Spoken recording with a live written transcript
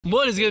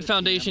What is good,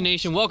 Foundation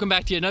Nation? Welcome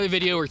back to another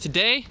video where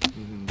today,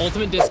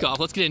 ultimate disc golf.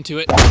 Let's get into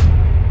it.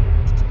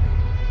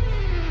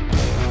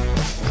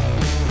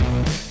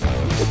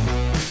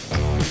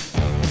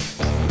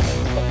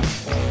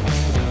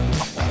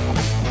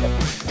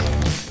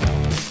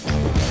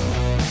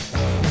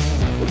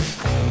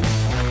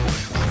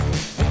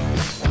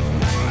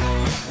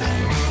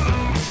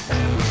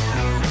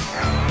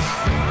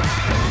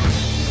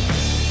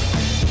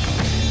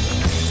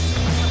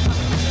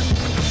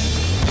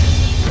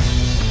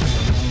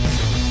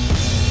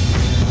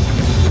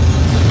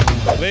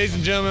 Ladies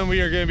and gentlemen,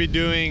 we are going to be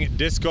doing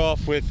disc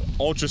golf with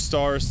Ultra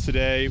Stars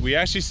today. We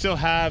actually still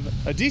have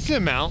a decent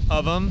amount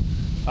of them.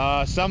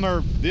 Some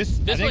are this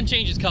one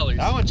changes colors.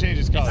 That one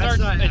changes colors.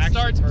 It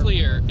starts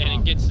clear and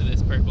it gets to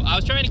this purple. I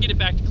was trying to get it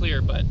back to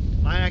clear, but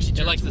mine actually turns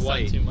it likes the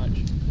sun too much.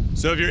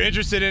 So if you're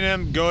interested in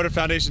them, go to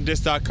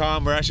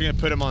foundationdisc.com. We're actually going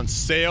to put them on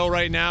sale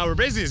right now. We're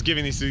basically just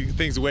giving these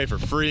things away for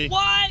free.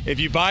 What? If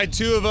you buy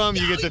 2 of them,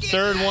 you get the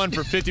third one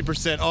for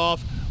 50%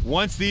 off.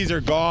 Once these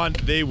are gone,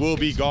 they will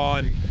be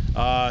gone.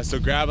 So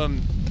grab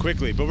them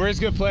quickly. But we're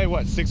just gonna play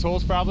what, 6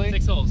 holes probably?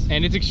 6 holes.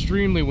 And it's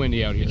extremely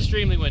windy out here.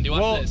 Extremely windy.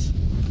 Watch this.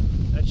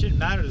 That shouldn't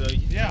matter though.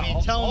 Yeah. I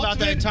mean, tell them about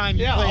that time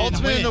you played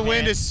ultimate in the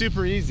wind is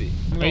super easy.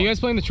 Are you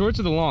guys playing the shorts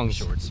or the longs?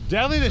 Shorts.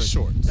 Definitely the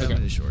shorts.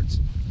 Definitely the shorts.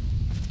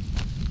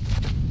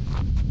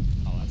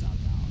 Oh, that's out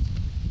of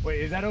bounds.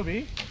 Wait, is that OB?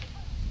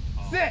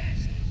 Oh. 6!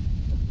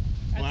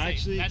 Well,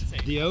 actually,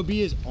 the OB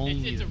is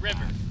only. It's a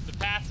river. The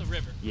path's a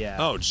river. Yeah.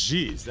 Oh,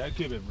 jeez, that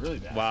could have been really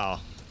bad. Wow.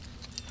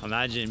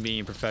 Imagine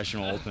being a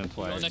professional ultimate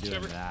player next, doing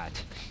Trevor?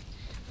 that.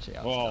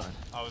 Well,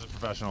 I was a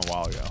professional a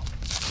while ago.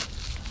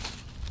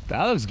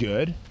 That looks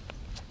good.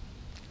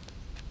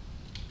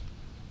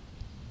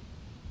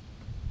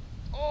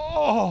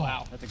 Oh!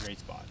 Wow. That's a great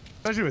spot.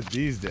 Especially with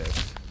these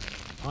discs.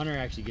 Hunter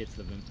actually gets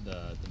the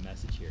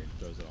message here and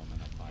throws it on the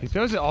net He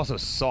throws it also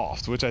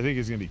soft, which I think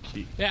is going to be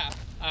key. Yeah.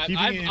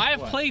 Keeping it in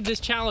I've what? played this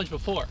challenge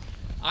before.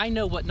 I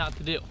know what not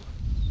to do.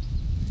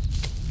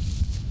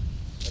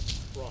 That's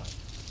front.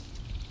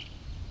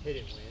 Hit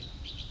it, win.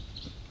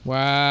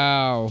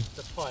 Wow.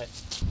 The putt.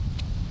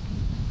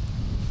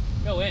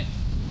 Go in.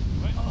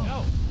 What? Oh. No.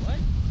 What?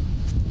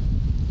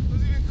 It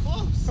wasn't even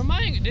close. From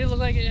my angle, did it look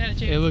like it had a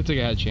chance? It looked like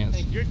it had a chance.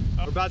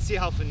 We're about to see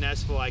how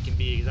finesseful I can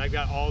be because I've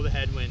got all the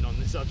headwind on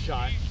this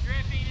upshot.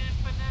 Dripping in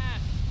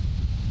finesse.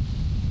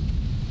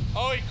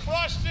 Oh, he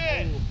crushed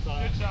it! Oh,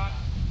 good shot.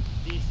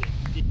 Decent.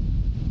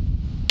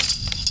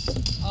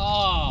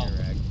 Oh,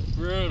 Correct.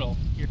 brutal.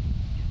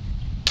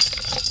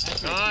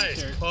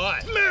 Nice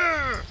putt.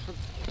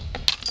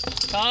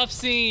 Tough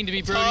scene to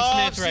be Brodie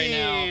Smith right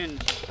now.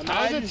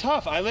 How is it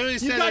tough? I literally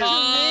said got it.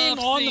 your name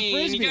on the Scene.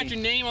 frisbee. You got your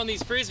name on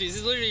these frisbees. This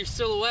is literally your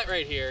silhouette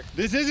right here.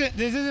 This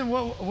isn't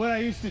what I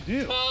used to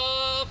do.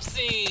 Tough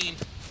scene.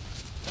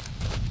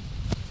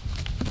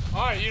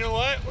 All right, you know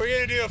what? We're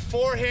gonna do a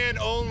forehand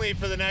only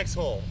for the next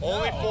hole.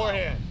 Only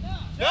forehand.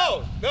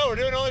 No, we're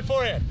doing only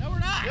forehand. No, we're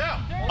not.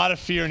 Yeah. A lot of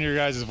fear in your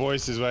guys'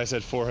 voices when I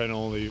said forehand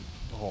only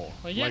hole.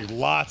 Well, yeah. Like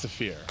lots of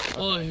fear.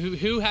 Well,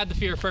 who had the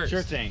fear first?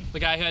 Sure thing. The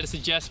guy who had to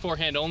suggest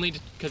forehand only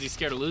because he's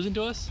scared of losing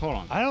to us? Hold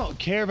on. I don't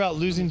care about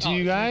losing to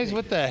you guys.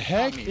 What the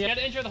heck? You had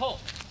to enter the hole.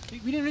 We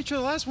didn't reach the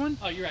last one.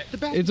 Oh, you're right. The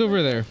back. It's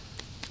over there.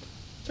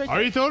 Right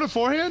Are you throwing a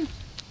forehand?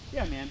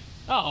 Yeah, man.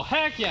 Oh,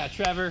 heck yeah,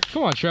 Trevor.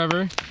 Come on,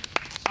 Trevor.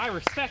 I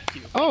respect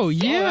you. Oh, Oh,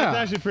 that's yeah.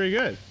 actually pretty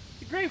good.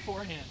 It's a great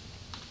forehand.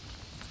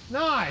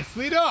 Nice.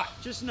 Lead up.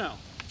 Just know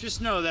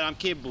that I'm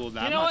capable of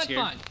that. You I'm know not what? scared.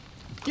 Fine.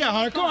 Yeah,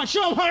 Hunter. Come on,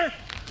 show him, Hunter.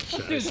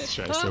 Let's do this.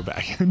 Should I Huh? throw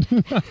back?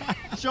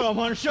 Show him,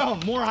 Hunter. Show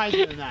him. More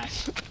Heisman than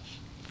that.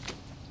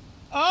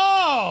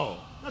 Oh!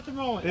 Nothing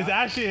wrong with This that.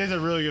 actually is a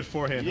really good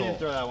forehand You hole. didn't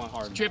throw that one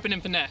hard enough. Dripping in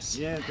finesse.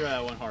 You didn't throw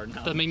that one hard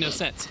enough. Doesn't make no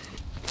sense.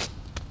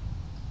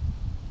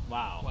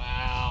 Wow.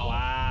 Wow.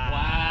 Wow.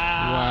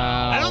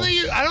 Wow.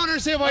 I don't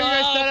understand why you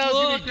guys thought I was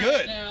gonna be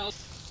good.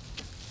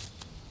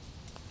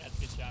 That's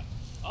a good shot.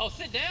 Oh,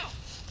 sit down.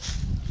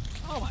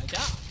 Oh my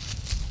god.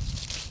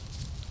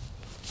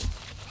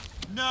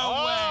 No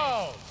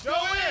Oh, go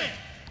in.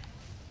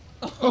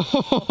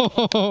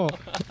 Oh.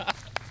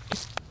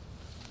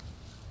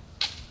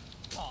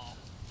 Oh.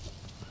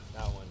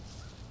 That one.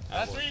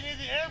 That's where you need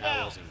the air That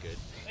bounce. wasn't good.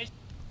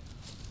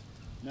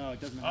 No,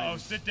 it doesn't. Oh, Heiser.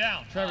 sit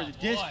down. Trevor, Oh, the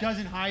disc boy.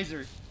 doesn't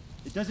Heiser.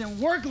 It doesn't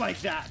work like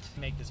that.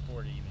 Make this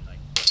 40 even like.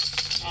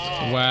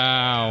 Oh.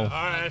 Wow. All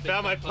right, I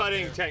found my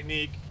putting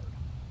technique.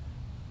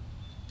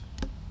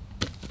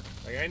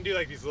 Like I can do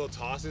like these little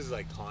tosses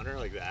like Connor,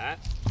 like that.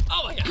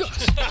 Oh my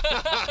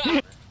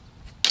gosh.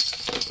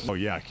 Oh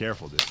yeah,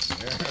 careful, dude.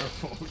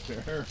 Careful.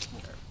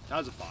 That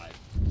was a 5.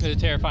 It's a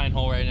terrifying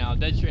hole right now.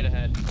 Dead straight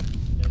ahead.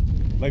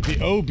 Like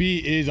the OB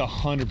is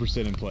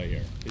 100% in play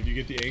here. If you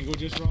get the angle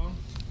just wrong.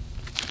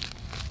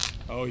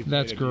 Oh, he played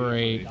That's it beautifully.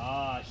 great.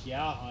 Gosh,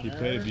 yeah, Hunter. He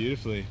played it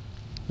beautifully.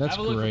 That's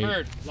Have a look great. for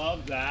bird.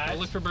 Love that. Have a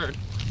look for bird.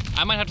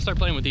 I might have to start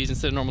playing with these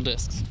instead of normal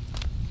discs.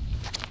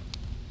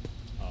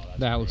 Oh, that's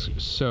That great.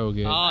 looks so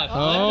good. Oh, it flipped Oh,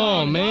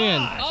 on me.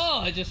 man.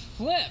 Oh, it just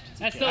flipped.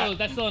 That's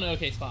still an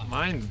okay spot.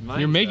 Mine's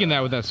You're making that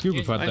with that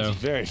scuba putt, mine's though.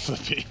 very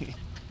flippy.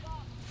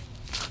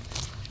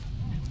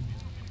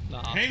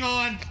 Nah. Hang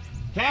on.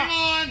 Hang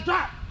on.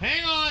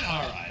 Hang on.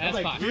 All right. That's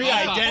Like fine. 3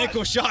 That's fine.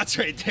 identical shots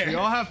right We there.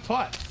 all have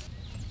putts.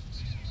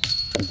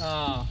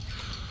 Oh.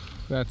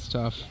 That's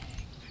tough.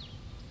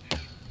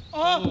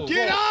 Oh,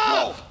 Get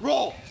up!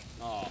 roll.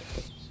 Oh.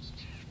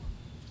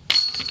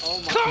 Oh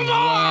my Come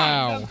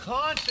Wow. on! He's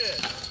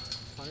unconscious.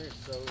 Hunter's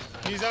so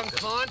He's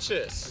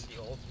unconscious. the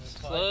ultimate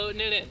putt.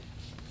 Floating it in.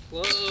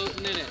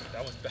 Floating it in.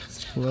 That was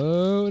best.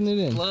 Floating it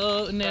in.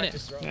 Floating it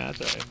in. Yeah,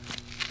 that's alright.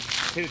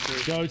 Hit it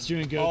through. Goat's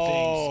doing goat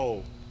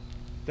Oh,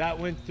 that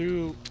went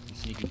through. things.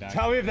 Sneaking back.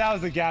 Tell me if that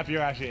was the gap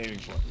you're actually aiming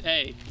for.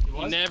 Hey, you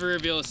was? never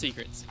reveal the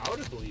secrets. I would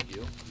have believed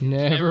you.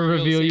 Never Never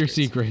reveal reveal your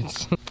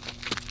secrets. secrets.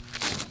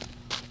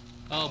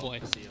 Oh boy.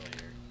 See you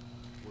later.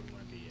 Wouldn't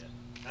want to be it.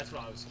 That's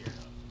what I was scared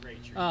of.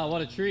 Great tree. Oh,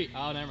 what a treat.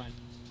 Oh, never mind.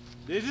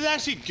 This is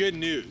actually good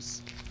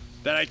news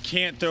that I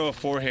can't throw a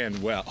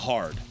forehand well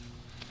hard,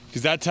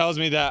 because that tells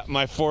me that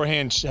my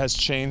forehand has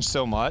changed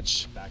so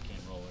much. Backhand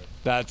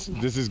roller.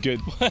 This is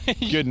good.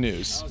 Good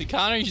news.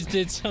 Connor just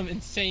did some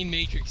insane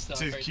matrix stuff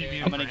To right keep there. me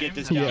in I'm gonna get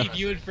this frame? guy. Keep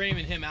you in frame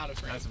and him out of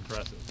frame. That's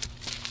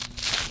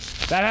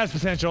impressive. That has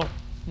potential.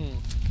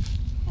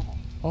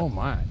 Oh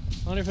my. I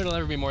wonder if it'll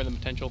ever be more than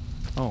potential.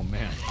 Oh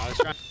man. I was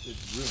trying.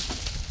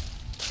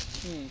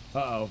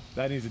 Uh-oh.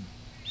 That needs to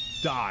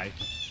die.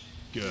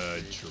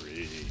 Good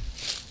tree.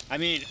 I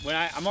mean, when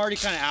I'm already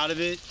kind of out of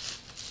it,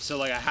 so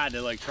like I had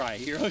to like try a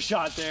hero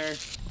shot there.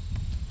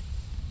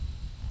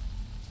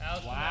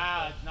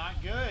 Wow, it's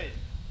not good.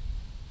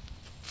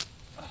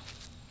 That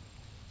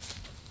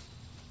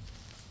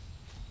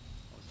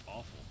was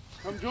awful.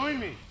 Come join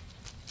me.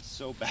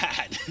 So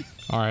bad.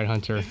 All right,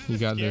 Hunter, This is you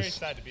the got scariest this.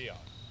 side to be on.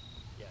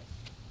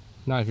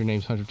 Not if your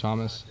name's Hunter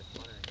Thomas.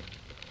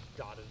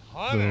 Got it.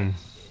 Hunter. Boom.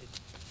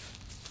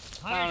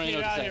 I don't Hunter even came know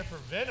what out to here say. for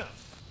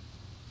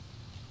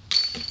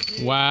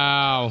venom.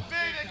 Wow. Big,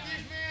 that keeps me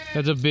in it.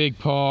 That's a big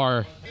par.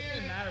 It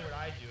doesn't matter what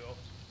I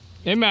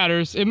do. It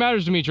matters. It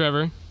matters to me,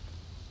 Trevor.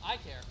 I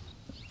care.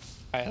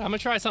 All right, I'm gonna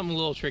try something a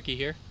little tricky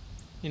here.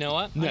 You know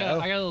what? No.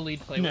 I got a little lead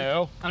to play with.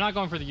 No. I'm not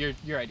going for your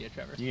idea,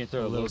 Trevor. You can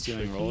throw a low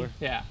ceiling roller.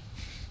 Yeah.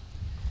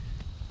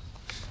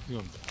 That's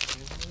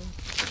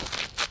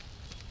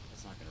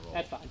not gonna roll.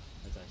 That's fine.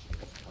 That's actually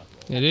gonna cut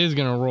roll. It is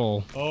gonna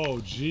roll. Oh,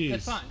 jeez.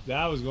 That's fine.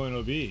 That was going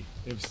to be.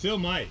 It still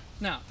might.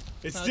 No.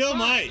 It No, still it's fine.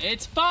 might.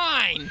 It's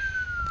fine.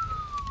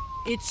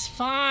 It's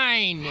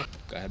fine.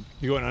 Go ahead.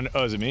 You going under?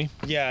 Oh, is it me?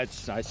 Yeah,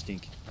 I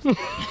stink. Ooh.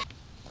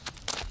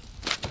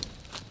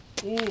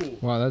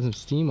 Wow, that's some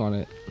steam on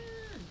it.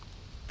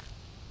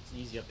 It's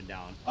easy up and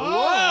down.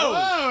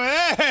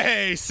 Oh,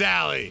 hey,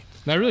 Sally.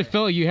 I really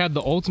felt like you had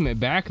the ultimate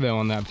back though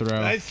on that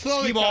throw. It's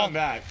slowly Skee ball. coming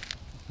back.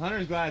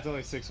 Hunter's glad it's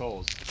only 6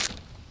 holes.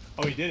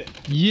 Oh, he did it.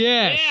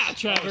 Yes. Yeah,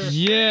 Trevor.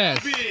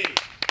 Yes. Big.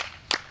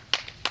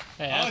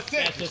 Hey, that's, it's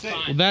safe, that's just it's safe.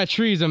 fine. That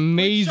tree is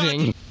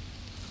amazing.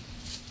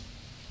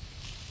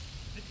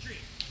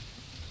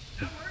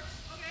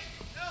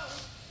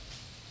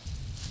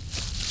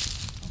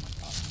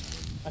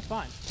 That's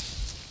fine.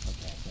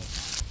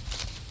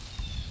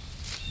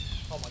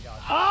 Oh my god.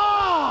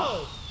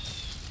 Oh!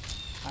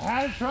 I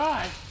had to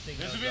try.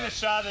 This would be the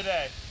shot of the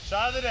day.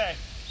 Shot of the day.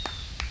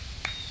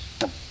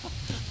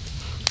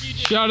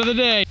 Shot of the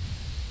day.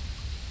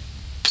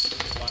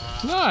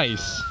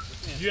 Nice.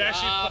 You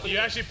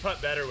actually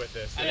putt better with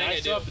this. I think I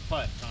still do. have the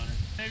putt, Connor.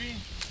 Maybe.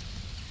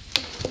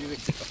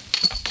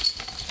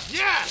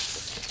 Yes!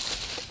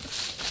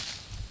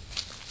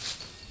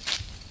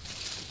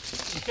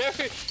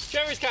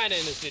 Trevor's kind of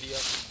in this video.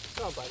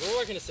 Come on, bud. We're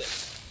working a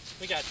 6.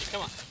 We got you.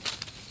 Come on.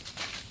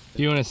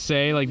 Do you want to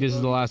say like this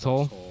is the last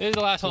hole? This is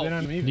the last hole. Do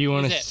you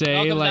want to This is it. It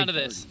all say comes like down to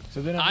this.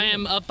 So then I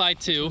am up by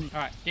 2. All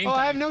right, game Oh, time.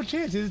 I have no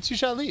chance. It's a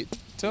 2-shot lead.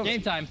 It's over.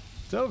 Game time.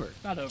 It's over.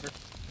 Not over.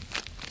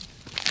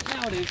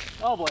 Now it is.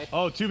 Oh boy.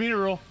 Oh, 2-meter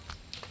rule.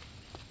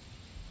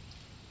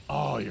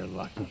 Oh, you're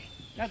lucky.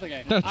 That's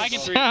okay. That I can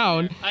three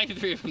sound. it from there. I can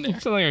 3 it from there.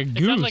 It sounded like a It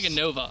goose. sounded like a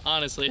Nova,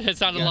 honestly. It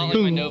sounded a lot like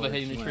my Nova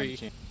hitting the tree.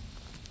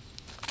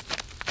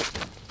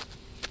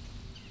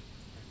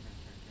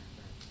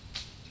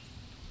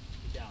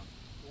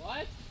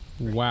 What?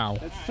 Wow.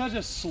 That's such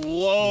a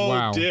slow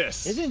Wow.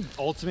 disc. Isn't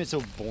ultimate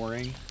so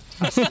boring?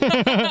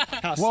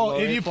 Well,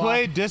 if you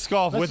play disc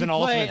golf with an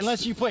ultimate,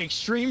 unless you play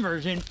extreme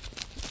version.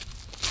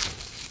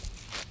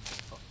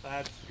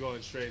 that's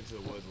going straight into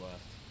the woods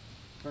left.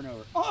 Turn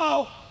over.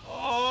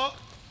 Oh,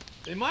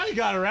 they might have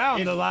got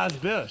around the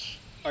last bush.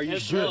 Are you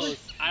It's sure? close.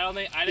 I don't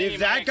think. I didn't If even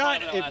that think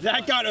got I caught it if last that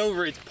time. got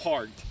over, it's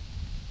parked.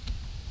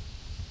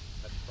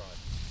 That's fraud.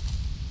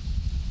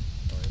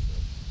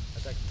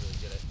 That's actually really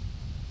good.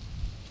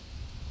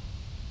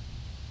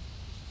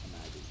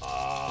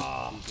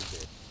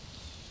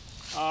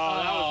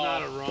 Oh, that was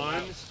not a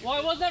run. Well,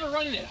 I was never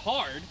running it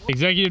hard.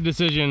 Executive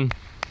decision.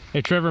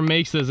 If Trevor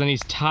makes this, then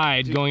he's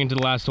tied going into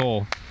the last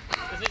hole.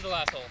 This is the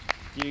last hole.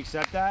 Do you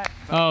accept that?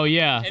 Oh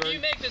yeah. If you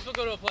make this, we'll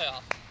go to a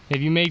playoff.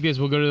 If you make this,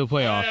 we'll go to the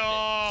playoff.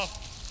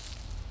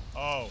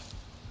 Oh.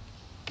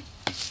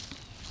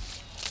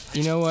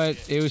 You know what?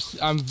 It was.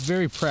 I'm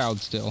very proud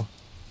still.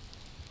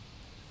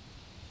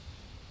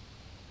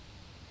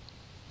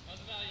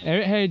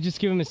 Hey, just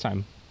give him his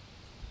time.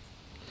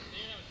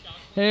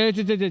 Hey,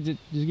 just give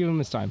him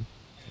his time.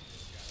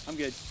 I'm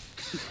good.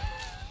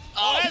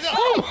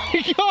 Oh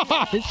my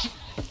gosh!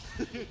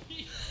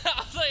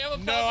 I was like,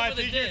 I'm a No, I with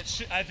a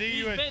disc. think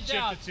you would bent chip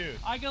down. the tooth.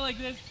 I go like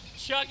this,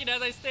 chucking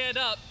as I stand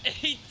up, and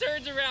he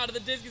turns around and the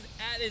disc is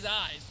at his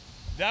eyes.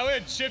 That would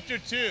have chipped your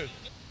tooth.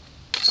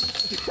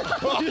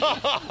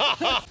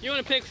 You want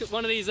to pick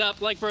one of these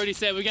up, like Brodie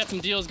said, we got some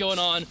deals going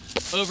on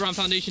over on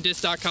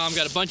foundationdisc.com.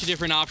 Got a bunch of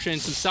different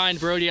options, some signed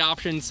Brodie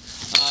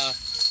options,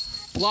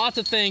 lots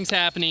of things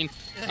happening.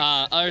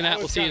 Other than that,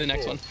 we'll see you in the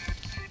next one.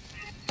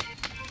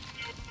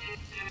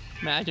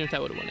 Imagine if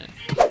that would have went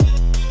in.